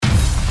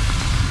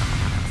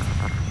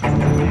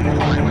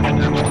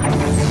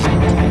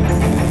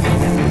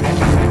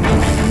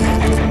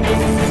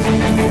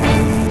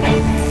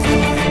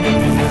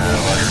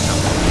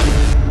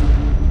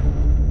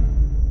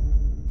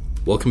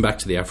Welcome back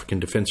to the African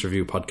Defence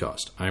Review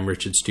podcast. I'm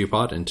Richard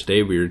Stupart, and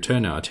today we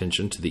return our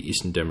attention to the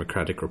Eastern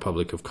Democratic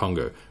Republic of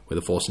Congo, where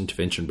the Force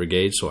Intervention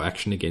Brigade saw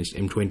action against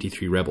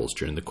M23 rebels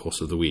during the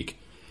course of the week.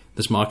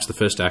 This marks the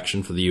first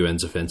action for the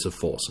UN's offensive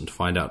force, and to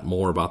find out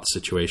more about the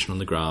situation on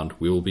the ground,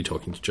 we will be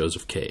talking to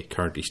Joseph Kay,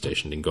 currently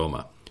stationed in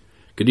Goma.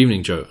 Good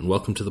evening, Joe, and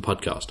welcome to the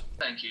podcast.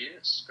 Thank you.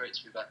 It's great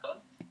to be back on.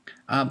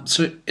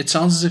 So it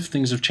sounds as if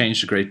things have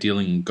changed a great deal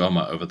in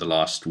Goma over the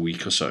last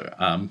week or so.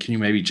 Can you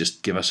maybe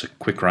just give us a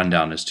quick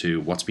rundown as to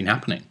what's been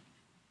happening?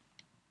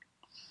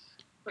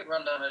 Quick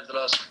rundown over the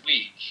last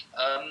week.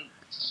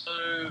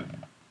 So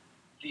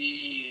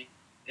the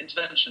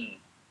Intervention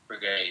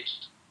Brigade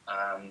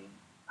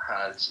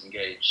has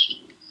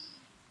engaged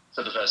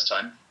for the first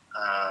time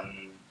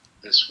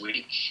this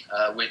week,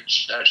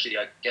 which actually,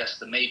 I guess,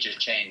 the major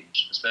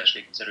change,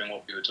 especially considering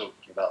what we were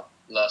talking about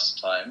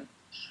last time,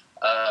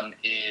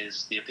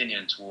 is the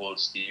opinion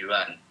towards the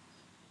UN.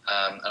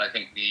 And I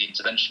think the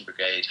Intervention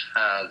Brigade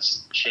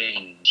has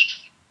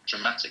changed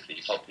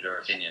dramatically popular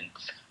opinion.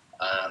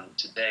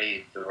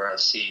 Today there are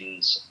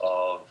scenes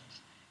of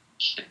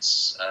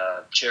kids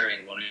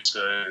cheering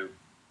MONUSCO,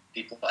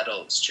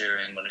 adults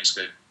cheering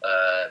MONUSCO,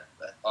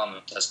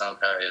 armored personnel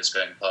carriers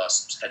going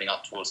past, heading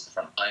up towards the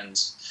front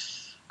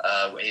lines.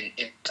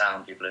 In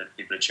town, people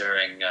are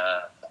cheering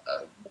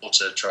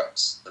water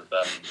trucks of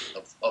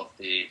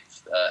the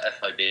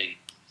FIB,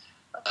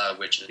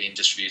 which have been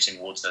distributing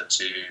water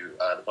to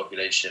the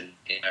population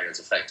in areas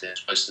affected,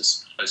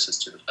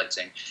 closest to the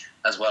fighting,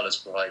 as well as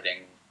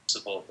providing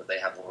support that they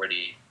have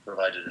already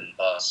provided in the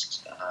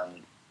past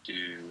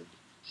to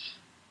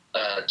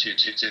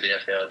the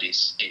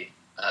FARDC.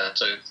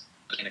 So there's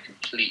been a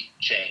complete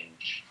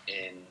change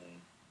in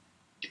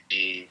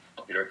the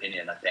popular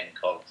opinion, I think,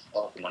 of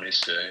the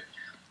MONUSCO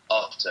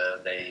after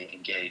they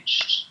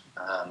engaged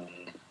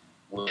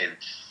with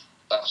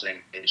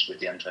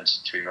the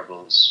M23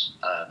 rebels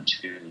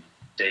 2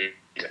 days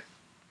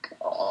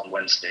on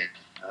Wednesday,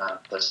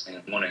 first thing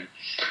in the morning.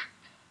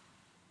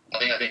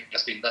 I think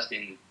that's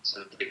been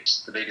sort of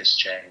the biggest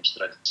change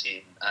that I've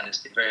seen, and it's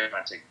been very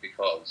dramatic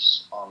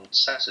because on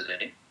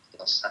Saturday,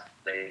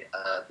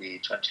 the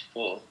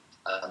 24th,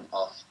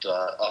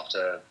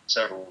 after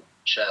several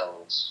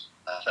shells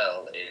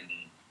fell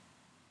in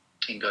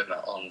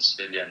Goma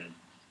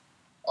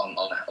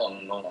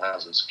on normal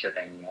houses,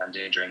 killing and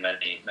injuring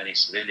many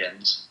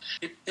civilians.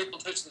 People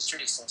took to the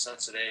streets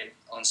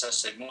on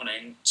Saturday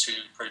morning to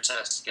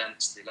protest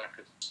against the lack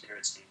of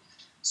security.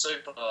 So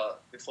far,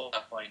 before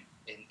that point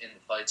in the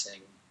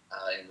fighting,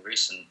 in the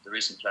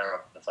recent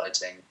flare-up in the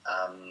fighting,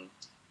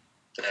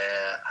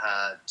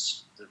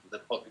 the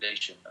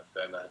population of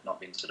Goma had not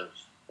been sort of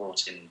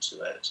brought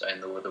into it,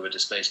 and there were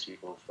displaced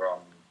people from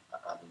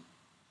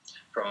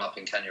up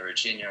in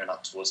Kanya-Regina and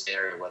up towards the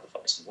area where the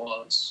fighting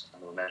was,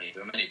 and there were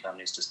many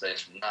families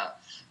displaced from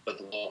that, but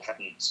the war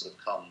hadn't sort of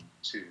come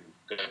to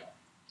Goma,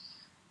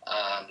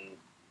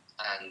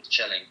 and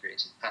shelling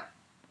created panic.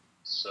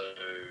 So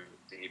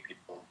the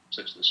people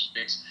took to the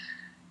streets,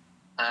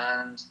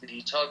 and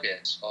the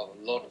target of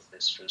a lot of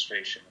this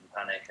frustration and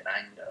panic and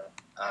anger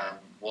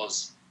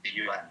was the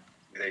UN,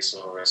 who they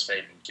saw as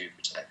failing to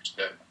protect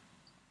Goma,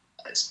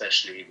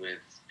 especially with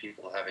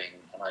people having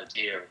an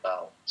idea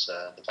about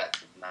the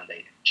fact that the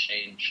mandate had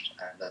changed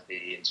and that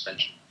the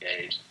Intervention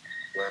Brigade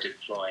were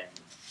deploying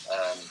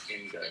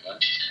in Goma.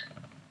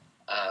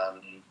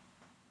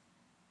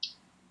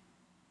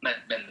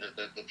 Meant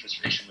that the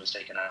frustration was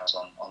taken out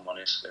on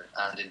MONUSCO,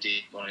 and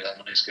indeed that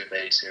MONUSCO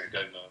base here at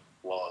Goma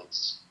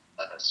was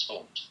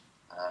stormed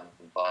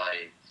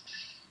by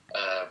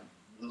a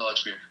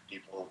large group of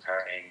people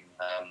carrying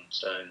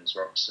stones,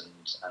 rocks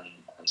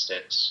and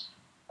sticks.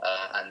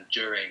 And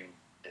during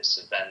this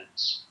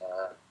event,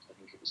 I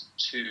think it was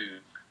 2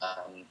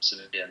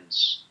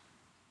 civilians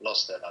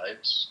lost their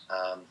lives.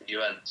 The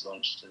UN has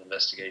launched an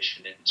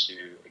investigation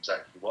into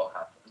exactly what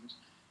happened.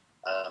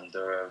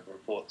 There are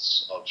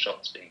reports of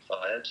shots being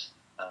fired,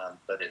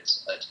 but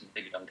it's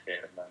completely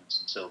unclear at the moment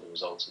until the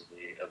result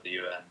of the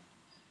UN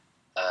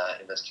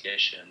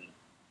investigation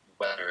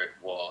whether it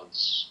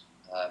was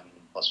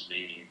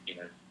possibly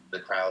the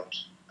crowd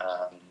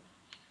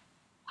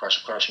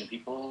crushing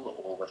people,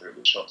 or whether it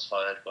was shots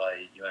fired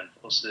by UN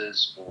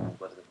forces, or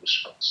whether it was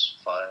shots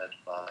fired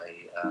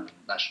by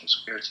national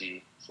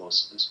security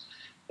forces.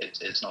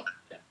 It's not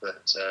clear,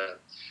 but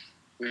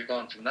we've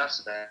gone from that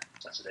event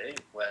Saturday,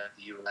 where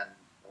the UN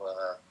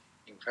were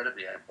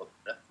incredibly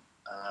unpopular,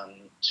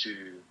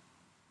 to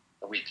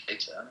a week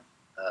later,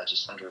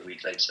 just under a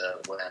week later,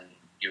 when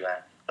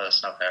UN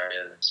personnel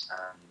carriers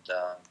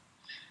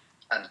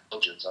and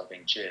soldiers are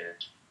being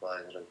cheered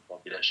by the local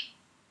population.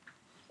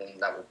 I think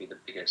that would be the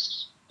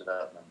biggest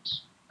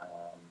development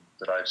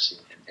that I've seen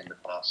in the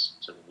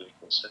past sort of week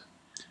or so.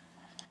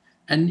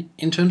 And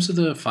in terms of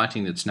the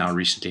fighting that's now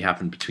recently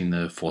happened between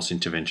the Force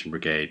Intervention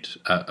Brigade,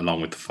 along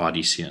with the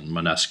FARDC and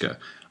MONUSCO,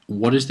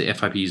 what has the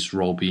FIB's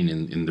role been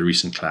in the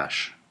recent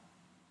clash?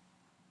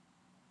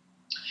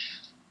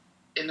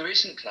 In the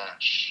recent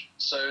clash,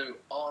 so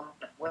on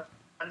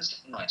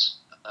Wednesday night,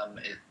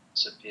 it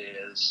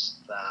appears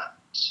that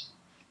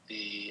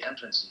the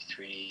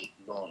M23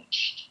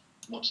 launched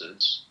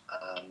mortars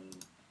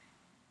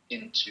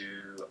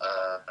into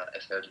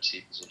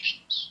FARDC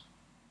positions,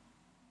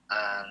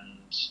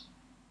 and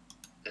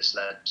this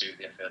led to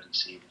the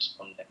FARDC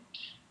responding.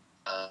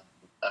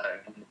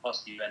 In the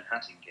past, the UN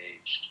has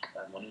engaged,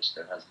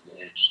 MONUSCO has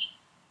engaged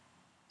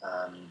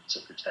to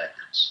protect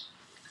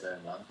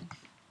Goma.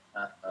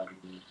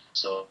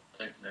 So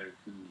I don't know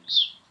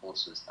whose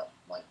forces that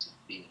might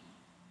have been,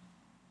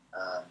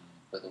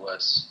 but there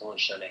was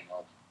shelling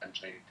of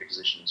M23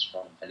 positions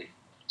from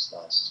helicopters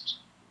last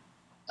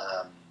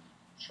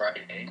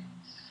Friday,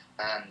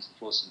 and the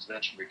Force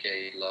Intervention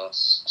Brigade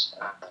last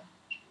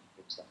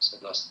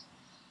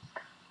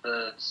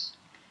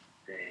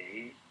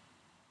Thursday,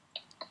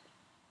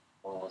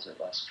 or was it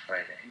last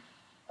Friday?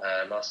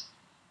 I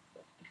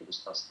think it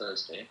was last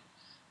Thursday.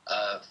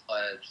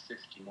 Fired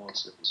 50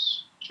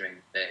 mortars during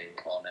the day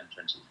on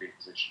M23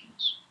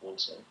 positions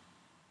also.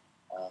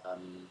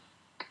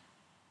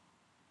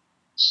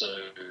 So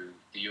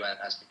the UN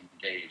has been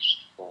engaged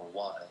for a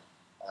while.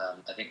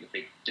 I think the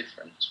big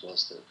difference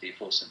was that the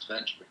Force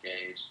Intervention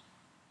Brigade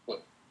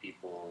put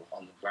people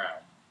on the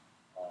ground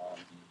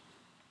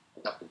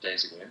a couple of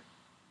days ago,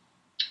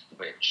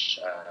 which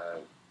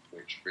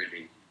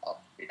really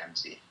upped the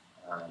ante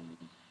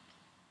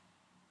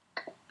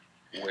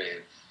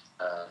with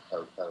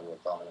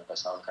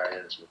personnel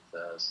carriers, with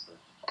sort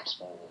of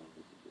small,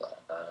 I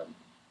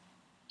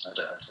don't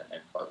know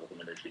quite what the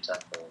military term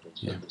for it is,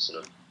 but the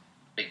sort of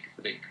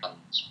big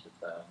guns with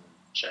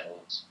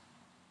shells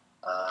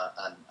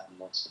and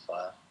mortar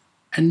fire.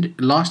 And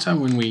last time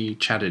when we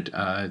chatted,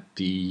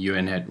 the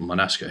UN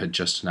MONUSCO had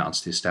just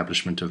announced the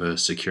establishment of a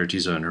security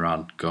zone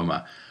around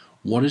Goma.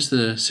 What has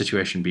the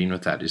situation been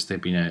with that? Has there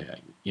been,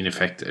 in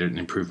effect, an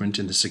improvement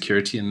in the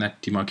security in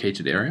that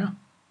demarcated area?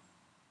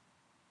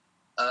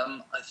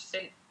 I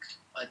think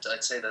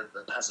I'd say that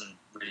there hasn't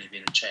really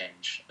been a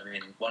change. I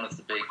mean, one of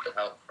the big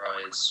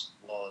outcries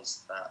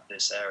was that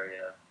this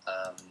area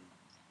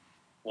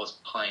was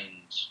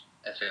behind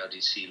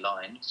FARDC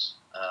lines,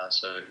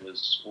 so it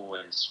was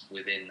always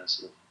within a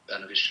sort of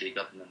an officially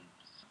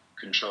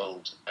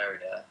government-controlled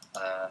area,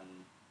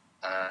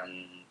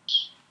 and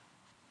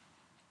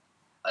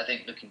I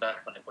think looking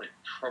back on it, what it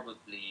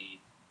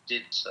probably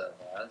did serve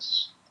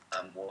as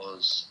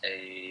was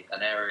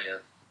an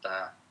area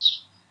that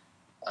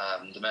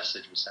the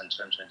message was sent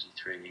to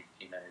M23,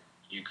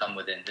 you come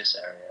within this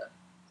area,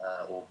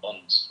 or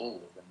bombs fall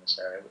within this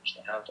area, which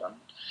they have done,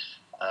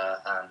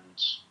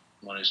 and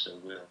MONUSCO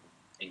will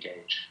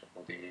engage,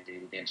 or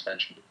the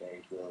intervention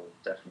brigade will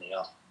definitely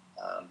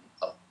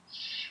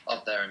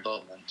up their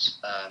involvement,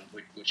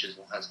 which is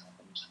what has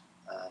happened.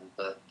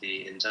 But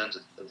in terms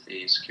of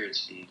the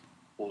security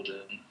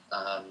order,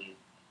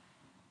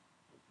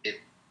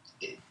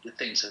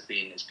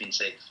 it's been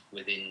safe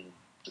within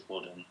the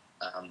cordon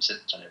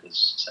since when it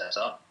was set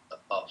up,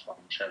 apart from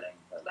shelling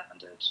that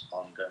landed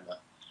on Goma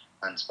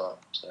and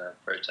sparked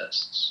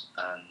protests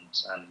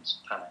and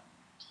panic.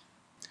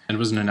 And it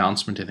was an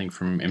announcement, I think,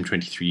 from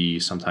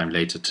M23 sometime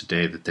later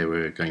today that they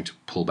were going to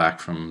pull back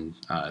from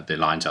their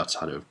lines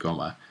outside of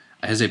Goma.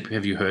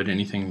 Have you heard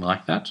anything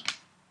like that?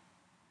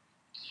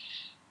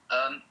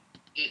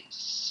 It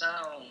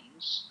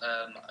sounds.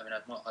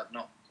 I've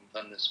not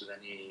confirmed this with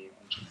any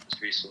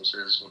M23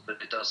 sources,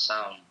 but it does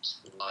sound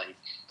like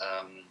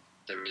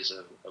there is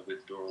a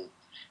withdrawal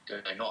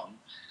going on.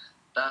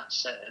 That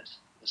said,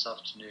 this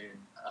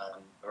afternoon,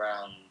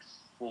 around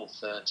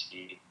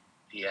 4:30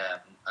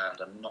 p.m., and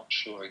I'm not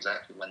sure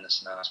exactly when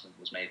this announcement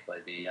was made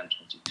by the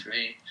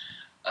M23,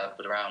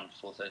 but around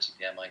 4:30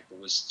 p.m. there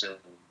was still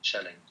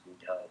shelling to be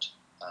heard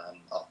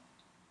up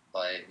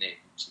by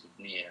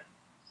near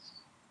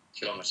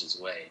kilometres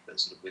away, but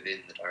sort of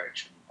within the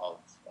direction of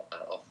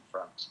the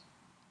front.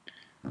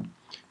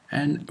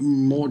 And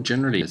more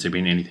generally, has there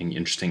been anything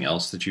interesting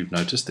else that you've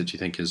noticed that you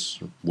think is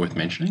worth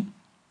mentioning?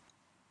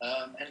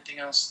 Anything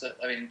else that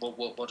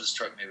what has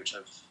struck me, which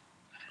I've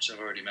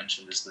already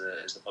mentioned, is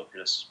the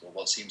populist, or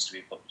what seems to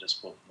be populist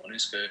support for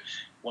MONUSCO.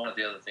 One of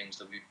the other things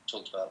that we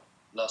talked about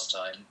last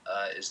time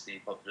is the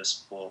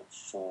populist support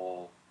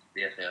for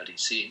the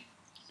FARDC,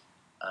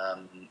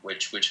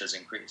 which has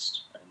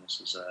increased. And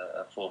this is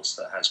a force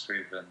that has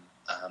proven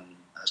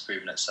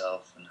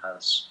itself and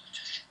has,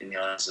 in the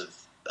eyes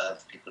of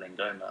people in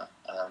Goma,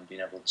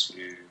 been able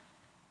to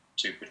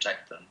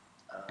protect them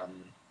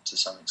to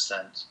some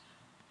extent.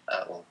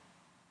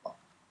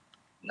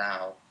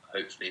 Now,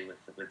 hopefully, with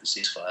the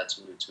ceasefire,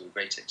 to a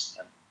great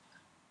extent,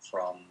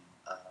 from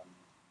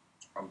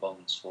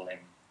bombs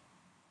falling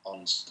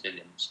on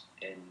civilians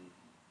in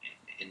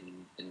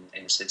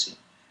the city,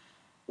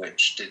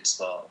 which did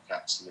spark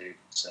absolute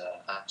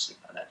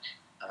panic.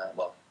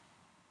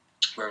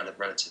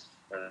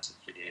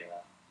 Relatively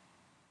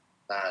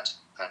bad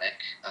panic,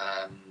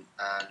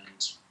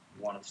 and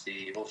one of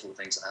the awful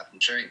things that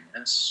happened during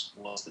this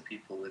was the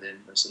people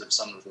within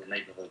some of the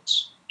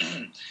neighbourhoods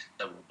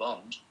that were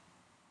bombed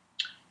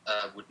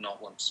would not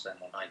want to spend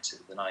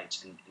the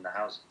night in the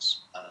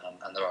houses,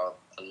 and there are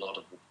a lot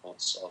of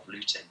reports of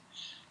looting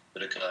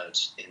that occurred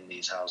in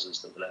these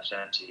houses that were left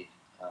empty,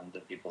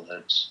 that people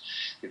had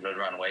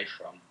run away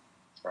from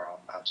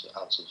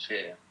out of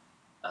fear.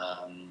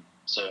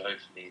 So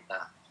hopefully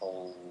that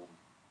whole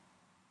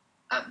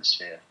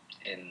atmosphere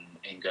in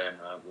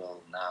Goma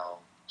will now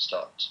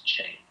start to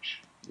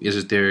change.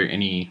 Is there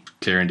any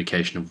clear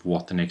indication of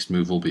what the next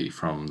move will be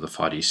from the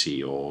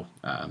FARDC or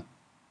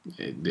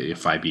the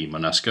FIB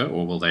MONUSCO,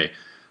 or will they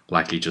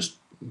likely just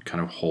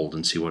kind of hold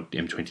and see what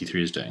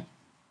M23 is doing?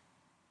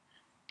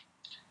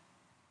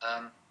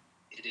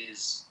 It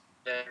is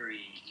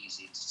very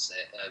easy to say,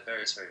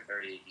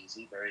 very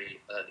easy, very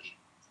early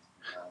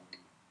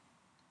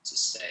to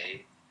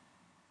say.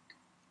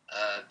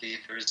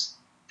 There is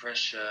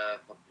pressure,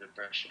 popular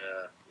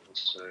pressure,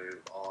 also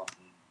on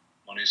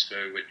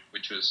MONUSCO,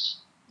 which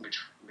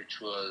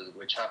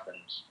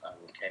happened,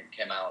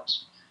 came out,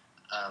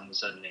 was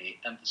certainly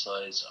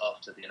emphasised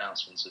after the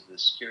announcements of the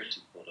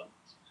security cordon.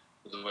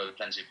 There were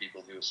plenty of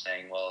people who were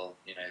saying, well,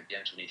 the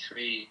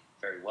M23,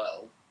 very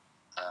well,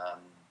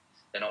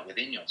 they're not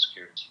within your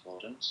security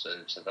cordon,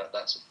 so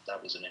that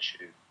was an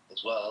issue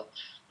as well.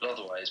 But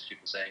otherwise,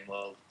 people saying,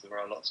 well, there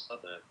are lots of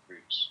other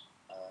groups,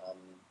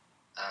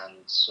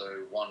 and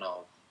so one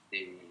of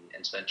the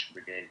intervention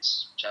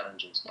brigade's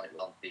challenges might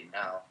well be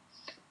now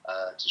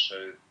to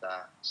show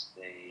that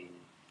they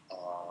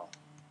are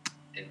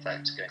in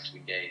fact going to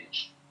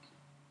engage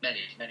many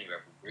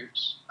rebel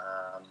groups,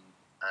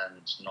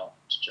 and not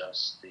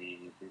just the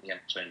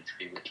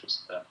M23,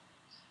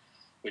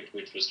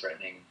 which was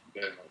threatening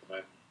Goma at the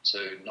moment. So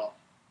not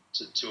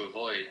to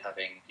avoid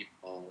having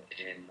people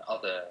in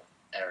other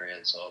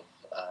areas of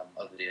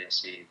the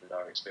DRC that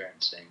are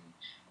experiencing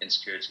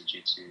insecurity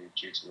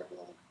due to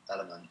rebel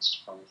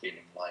elements, from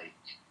feeling like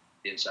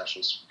the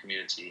international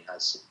community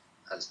has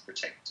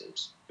protected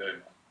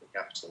Goma, the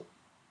capital,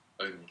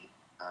 only,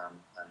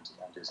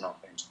 and is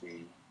not going to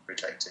be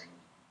protecting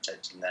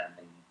them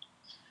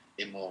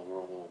in more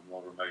rural,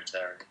 more remote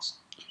areas.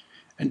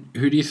 And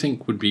who do you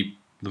think would be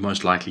the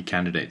most likely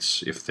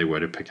candidates if they were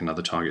to pick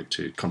another target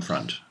to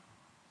confront?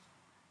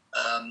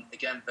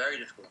 Again, very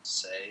difficult to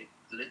say.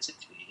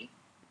 Politically,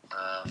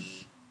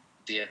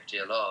 the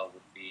FDLR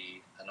would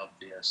be an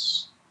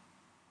obvious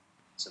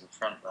sort of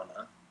front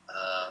runner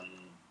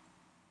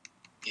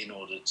in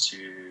order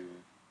to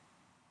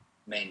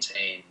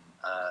maintain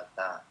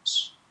that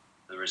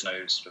there is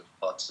no sort of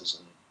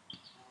partisan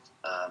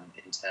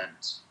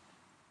intent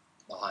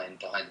behind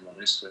the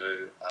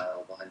MONUSCO,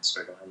 or behind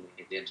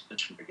the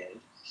intervention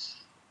brigade.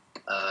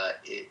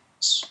 It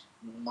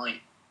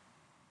might.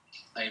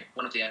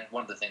 One of the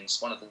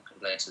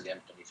complaints of the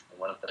M23,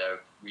 one of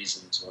their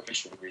reasons, or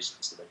official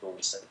reasons, that they've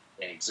always said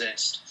they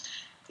exist,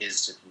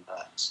 is to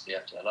combat the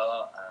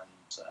FDLR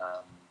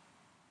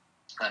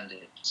and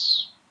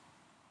it's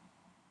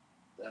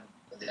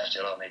the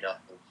FDLR made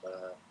up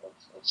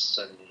of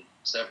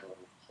several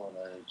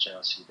former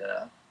GNRC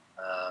there,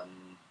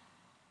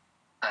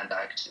 and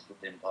active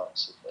within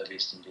parts of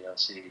Eastern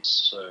DRC.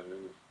 So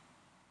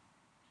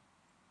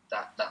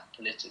that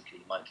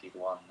politically might be the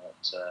one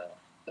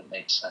that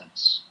makes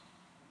sense,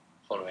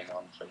 following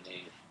on from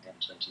the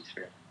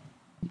M23.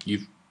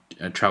 You've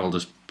travelled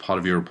as part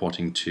of your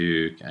reporting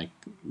to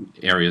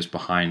areas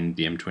behind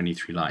the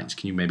M23 lines.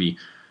 Can you maybe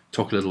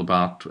talk a little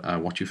about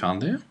what you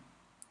found there?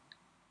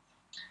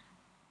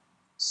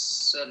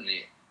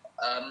 Certainly.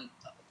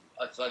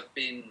 I've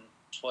been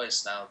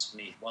twice now to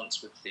meet,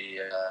 once with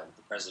the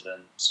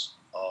president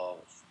of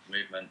the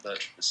movement,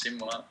 Bertrand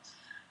Bisimwa,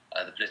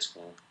 the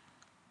political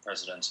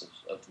president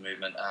of the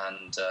movement,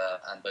 and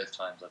both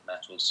times I've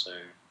met also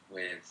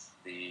with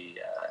the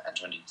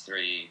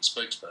M23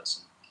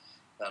 spokesperson,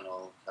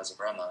 Colonel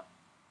Kazabrama.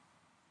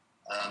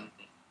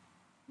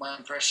 My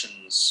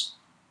impressions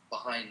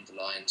behind the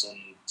lines,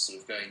 on sort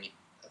of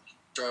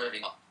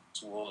driving up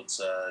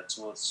towards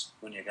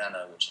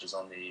Bunagana, which is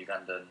on the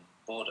Ugandan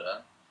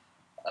border,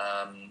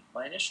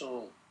 my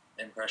initial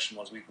impression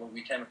was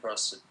we came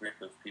across a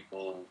group of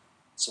people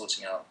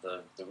sorting out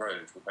the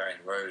road, repairing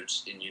the road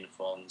in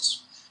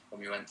uniforms. When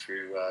we went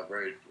through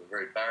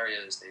road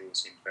barriers, they all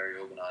seemed very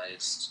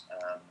organised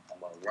and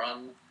well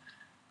run.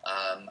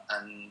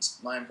 And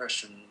my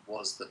impression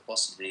was that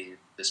possibly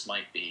this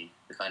might be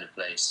the kind of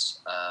place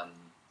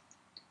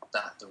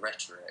that the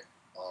rhetoric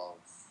of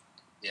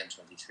the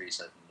M23,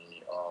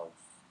 certainly, of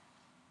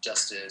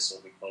justice,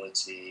 of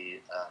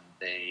equality,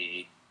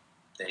 they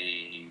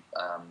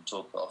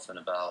talk often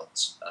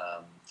about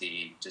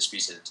the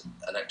disputed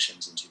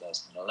elections in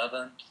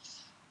 2011,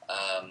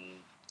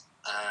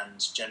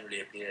 and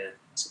generally appear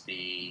to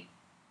be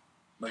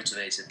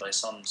motivated by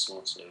some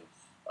sort of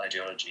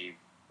ideology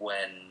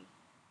when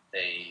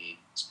they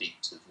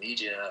speak to the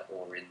media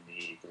or in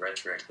the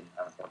rhetoric and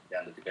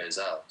propaganda that goes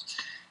out.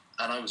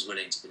 And I was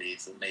willing to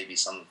believe that maybe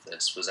some of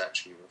this was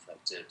actually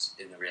reflected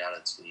in the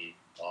reality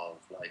of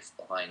life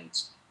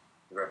behind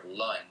the rebel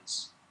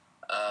lines.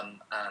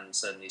 And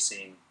certainly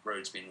seeing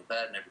roads being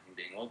repaired and everything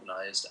being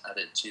organised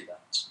added to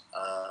that.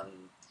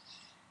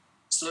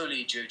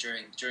 Slowly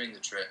during the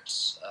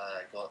trips,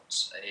 I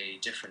got a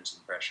different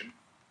impression.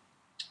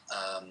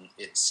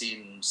 it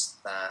seems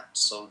that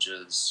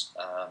soldiers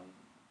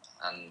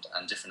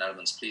and different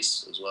elements,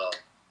 police as well,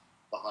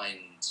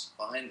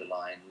 behind the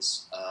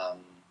lines,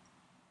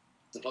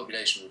 the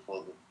population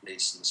report that the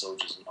police and the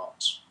soldiers are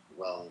not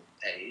well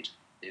paid,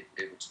 if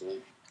at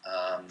all,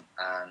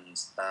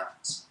 and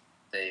that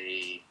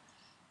they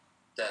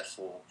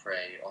therefore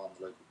prey on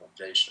the local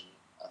population,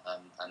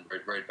 and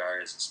road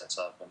barriers are set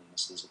up, and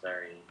this is a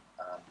very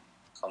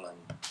common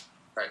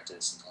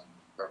practice in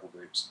rebel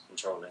groups,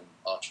 controlling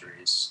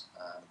arteries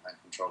and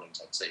controlling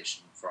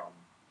taxation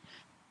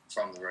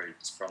from the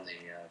roads, from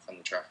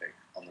the traffic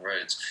on the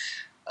roads.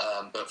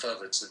 But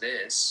further to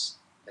this,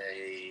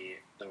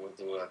 there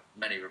were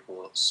many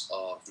reports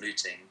of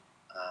looting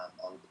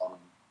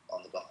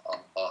on the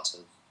part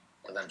of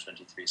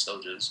M23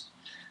 soldiers,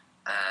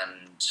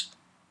 and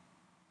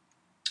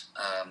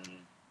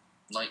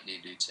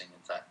nightly looting.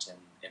 In fact,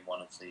 in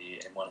one of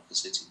the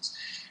cities,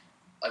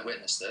 I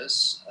witnessed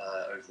this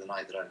over the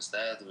night that I was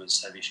there. There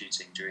was heavy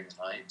shooting during the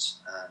night,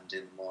 and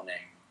in the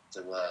morning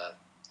there were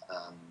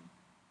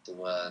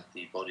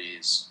the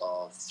bodies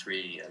of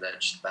 3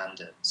 alleged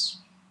bandits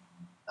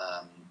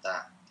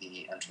that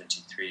the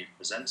M23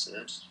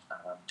 presented,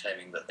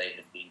 claiming that they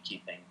had been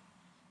keeping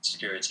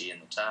security in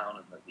the town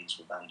and that these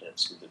were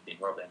bandits who had been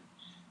robbing.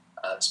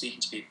 Speaking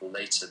to people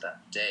later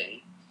that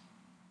day,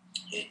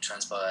 it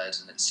transpired,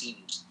 and it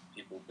seemed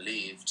people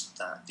believed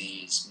that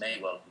these may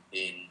well have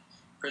been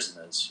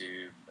prisoners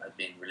who had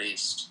been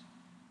released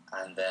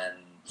and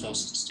then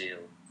forced to steal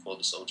for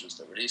the soldiers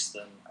that released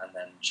them, and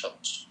then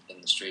shot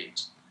in the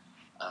street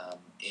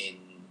in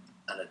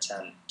an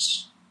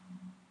attempt,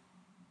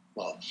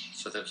 well,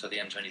 for the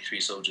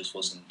M23 soldiers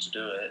forcing them to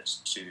do it,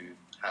 to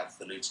have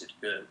the looted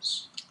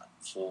goods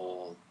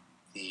for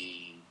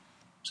the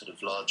sort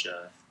of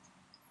larger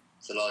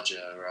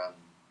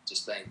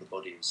displaying the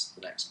bodies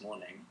the next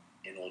morning,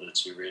 in order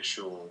to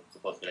reassure the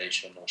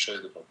population or show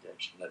the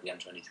population that the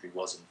M23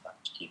 was in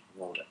fact keeping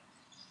order.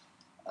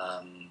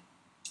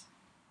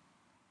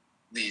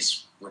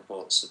 These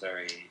reports are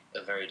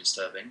very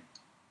disturbing,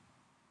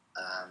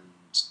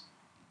 and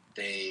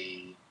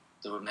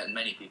there were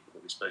many people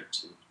that we spoke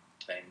to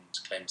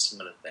claimed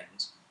similar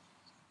things.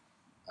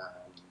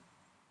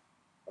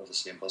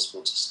 Obviously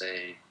impossible to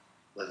say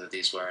whether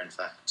these were in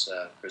fact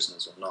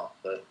prisoners or not,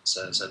 but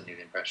certainly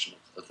the impression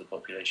of the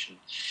population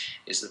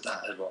is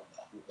that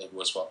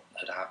was what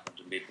had happened,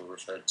 and people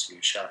referred to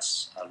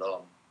chasse à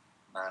l'homme,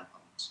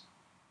 manhunt,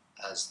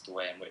 as the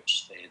way in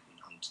which they had been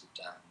hunted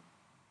down,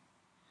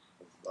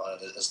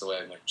 as the way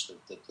in which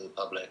the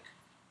public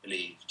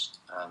believed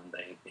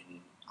they had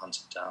been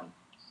hunted down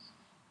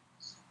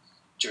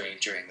during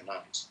the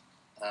night.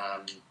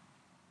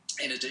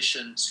 In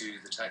addition to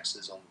the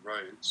taxes on the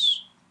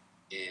roads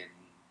in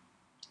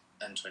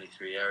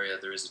M23 area,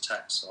 there is a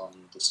tax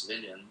on the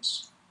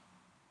civilians,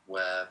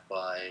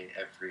 whereby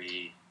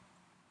every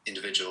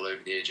individual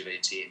over the age of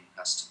 18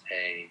 has to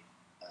pay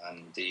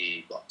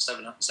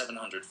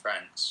 700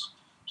 francs,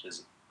 which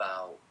is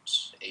about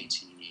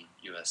 80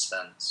 US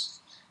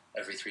cents,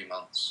 every 3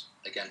 months,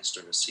 against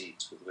a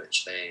receipt with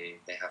which they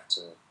have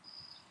to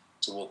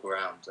walk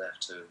around. They have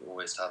to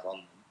always have on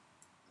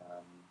them.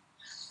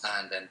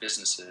 And then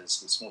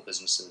businesses, and small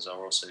businesses,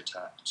 are also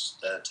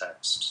taxed. They're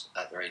taxed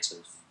at the rate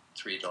of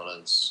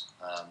 $3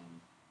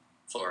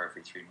 for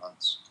every 3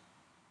 months.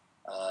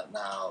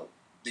 Now,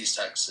 these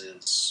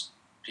taxes,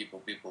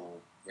 people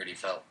really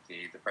felt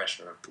the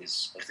pressure of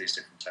these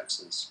different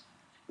taxes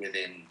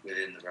within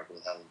the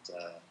rebel-held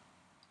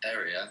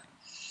area,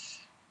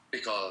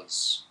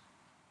 because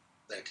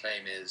their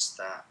claim is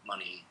that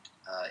money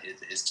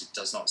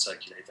does not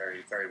circulate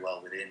very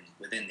well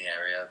within the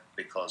area,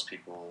 because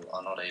people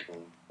are not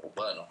able, or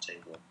were not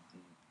able.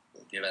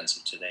 The events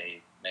of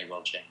today may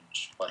well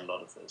change quite a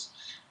lot of this,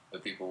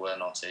 but people were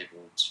not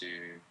able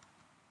to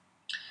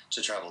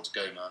travel to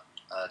Goma,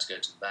 to go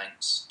to the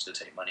banks to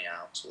take money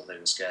out, or they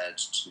were scared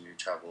to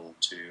travel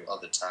to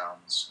other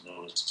towns in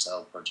order to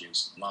sell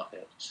produce in the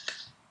market.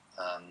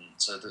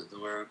 So there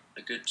were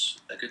a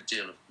good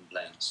deal of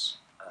complaints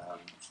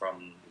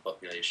from the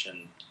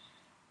population,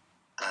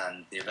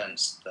 and the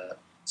events that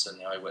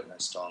certainly I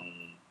witnessed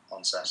on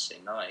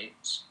Saturday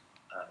night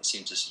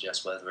seemed to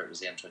suggest, whether it was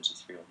the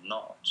M23 or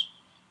not,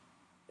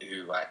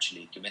 who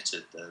actually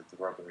committed the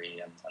robbery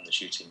and the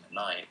shooting at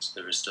night,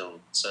 there is still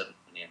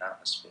certainly an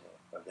atmosphere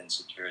of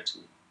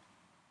insecurity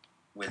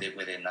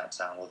within that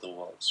town, or there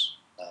was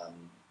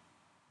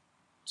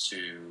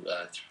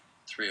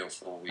 3 or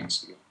 4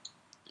 weeks ago.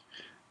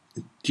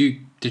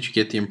 Did you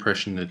get the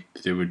impression that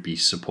there would be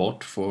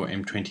support for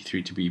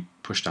M23 to be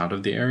pushed out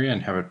of the area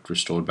and have it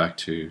restored back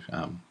to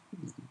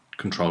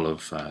control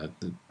of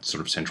the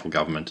sort of central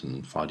government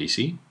and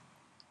FARDC?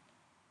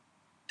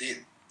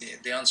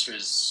 The answer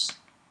is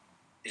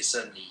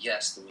certainly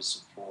yes. There was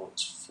support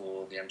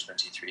for the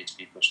M23 to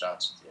be pushed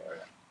out of the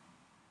area.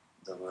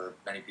 There were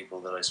many people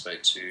that I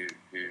spoke to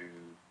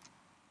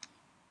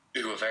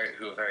who were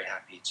very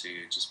happy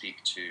to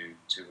speak to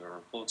a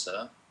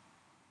reporter,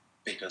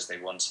 because they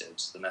wanted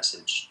the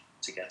message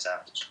to get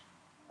out.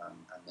 and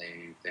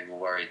they were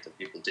worried that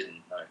people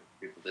didn't know,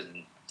 people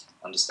didn't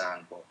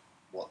understand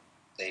what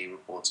they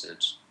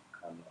reported,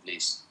 at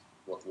least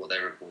what they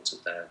reported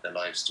their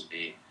lives to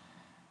be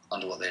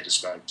under what they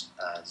described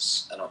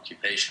as an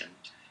occupation.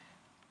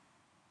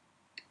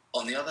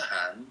 On the other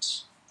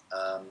hand,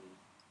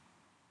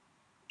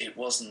 it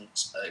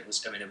wasn't. It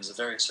was a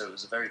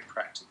very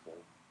practical.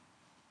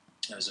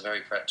 It was a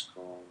very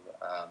practical.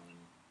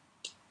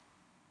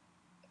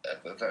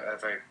 A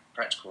very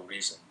practical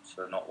reason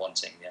for not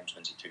wanting the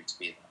M23 to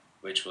be there,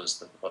 which was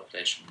that the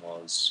population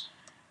was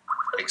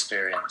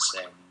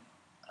experiencing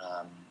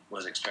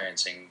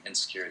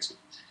insecurity.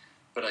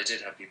 But I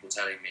did have people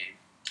telling me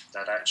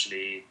that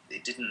actually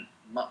it didn't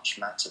much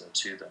matter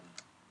to them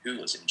who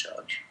was in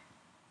charge,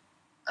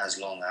 as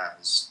long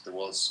as there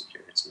was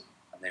security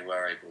and they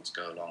were able to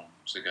go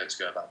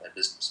about their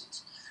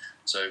businesses.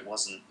 So it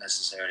wasn't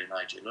necessarily an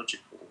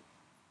ideological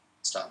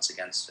stance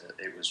against it.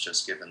 It was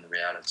just given the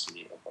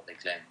reality of what they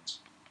claimed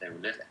they were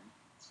living.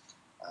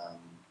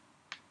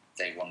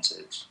 They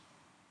wanted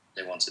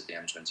the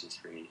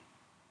M23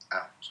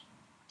 out.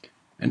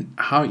 And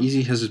how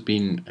easy has it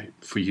been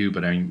for you,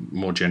 but I mean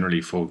more generally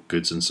for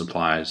goods and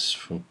supplies,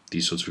 for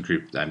these sorts of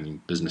groups, I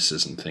mean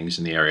businesses and things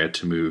in the area,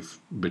 to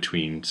move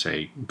between,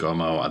 say,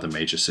 Goma or other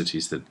major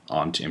cities that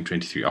aren't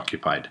M23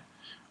 occupied?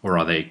 Or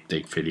are they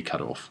fairly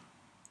cut off?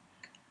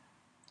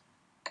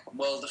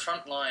 Well, the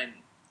front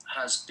line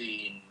has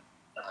been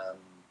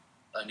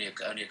only a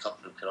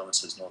couple of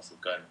kilometres north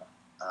of Goma,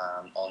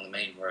 on the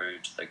main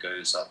road that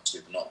goes up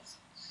to the north.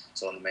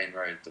 So on the main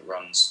road that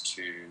runs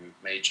to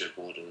major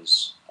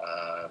borders,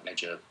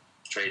 major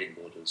trading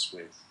borders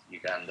with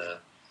Uganda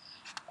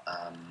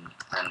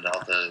and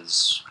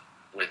others,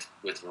 with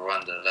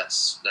Rwanda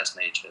less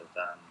major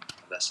than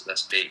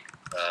less big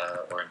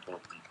or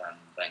important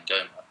than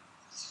Goma.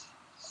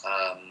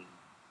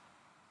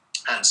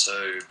 And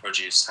so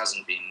produce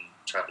hasn't been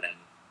travelling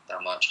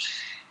that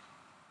much,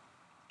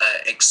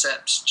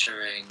 except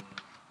during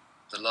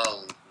the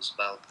lull. It was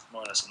about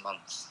more or less a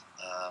month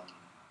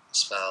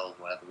spell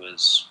where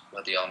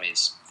the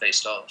armies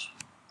faced off.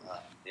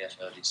 The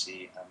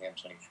FARDC and the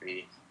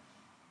M23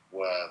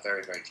 were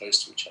very, very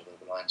close to each other.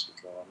 The lines were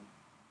drawn,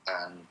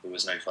 and there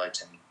was no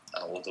fighting,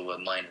 or there were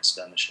minor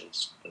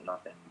skirmishes, but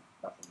nothing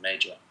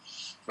major.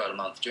 For about a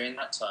month. During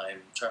that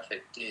time,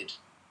 traffic did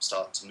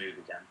start to move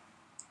again.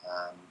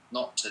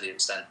 Not to the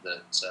extent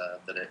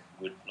that it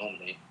would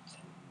normally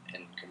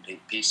in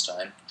complete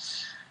peacetime.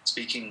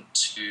 Speaking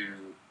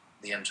to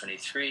the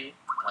M23,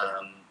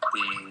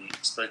 the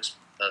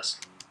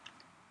spokesperson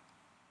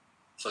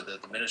for the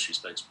military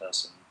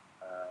spokesperson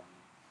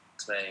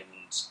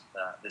claimed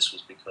that this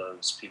was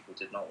because people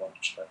did not want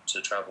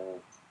to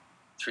travel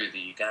through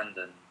the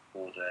Ugandan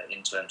border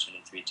into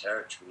M23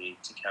 territory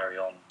to carry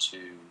on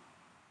to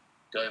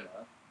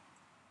Goma,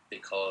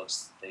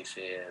 because they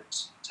feared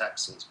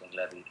taxes being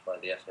levied by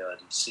the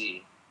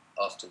FARDC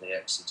after they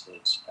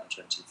exited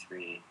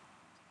M23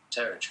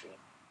 territory.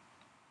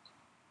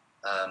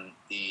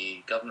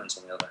 The government,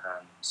 on the other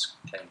hand,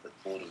 claimed that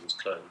the border was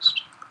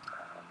closed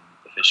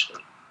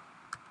officially,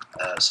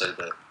 so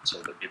that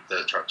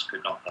the trucks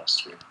could not pass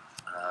through.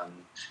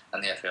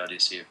 And the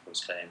FARDC, of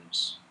course,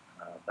 claims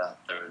that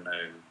there are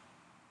no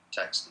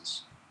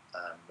taxes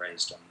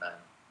raised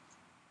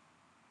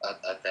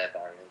at their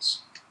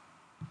barriers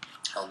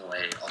on the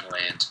way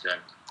into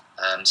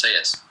Goma. So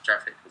yes,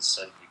 traffic has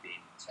certainly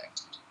been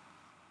affected.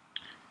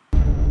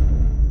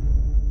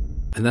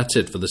 And that's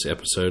it for this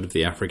episode of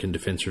the African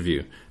Defence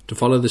Review. To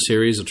follow the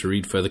series or to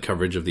read further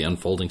coverage of the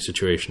unfolding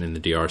situation in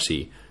the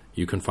DRC,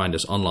 you can find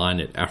us online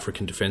at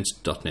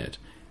africandefence.net.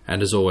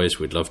 And as always,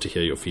 we'd love to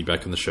hear your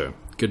feedback on the show.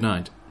 Good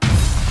night.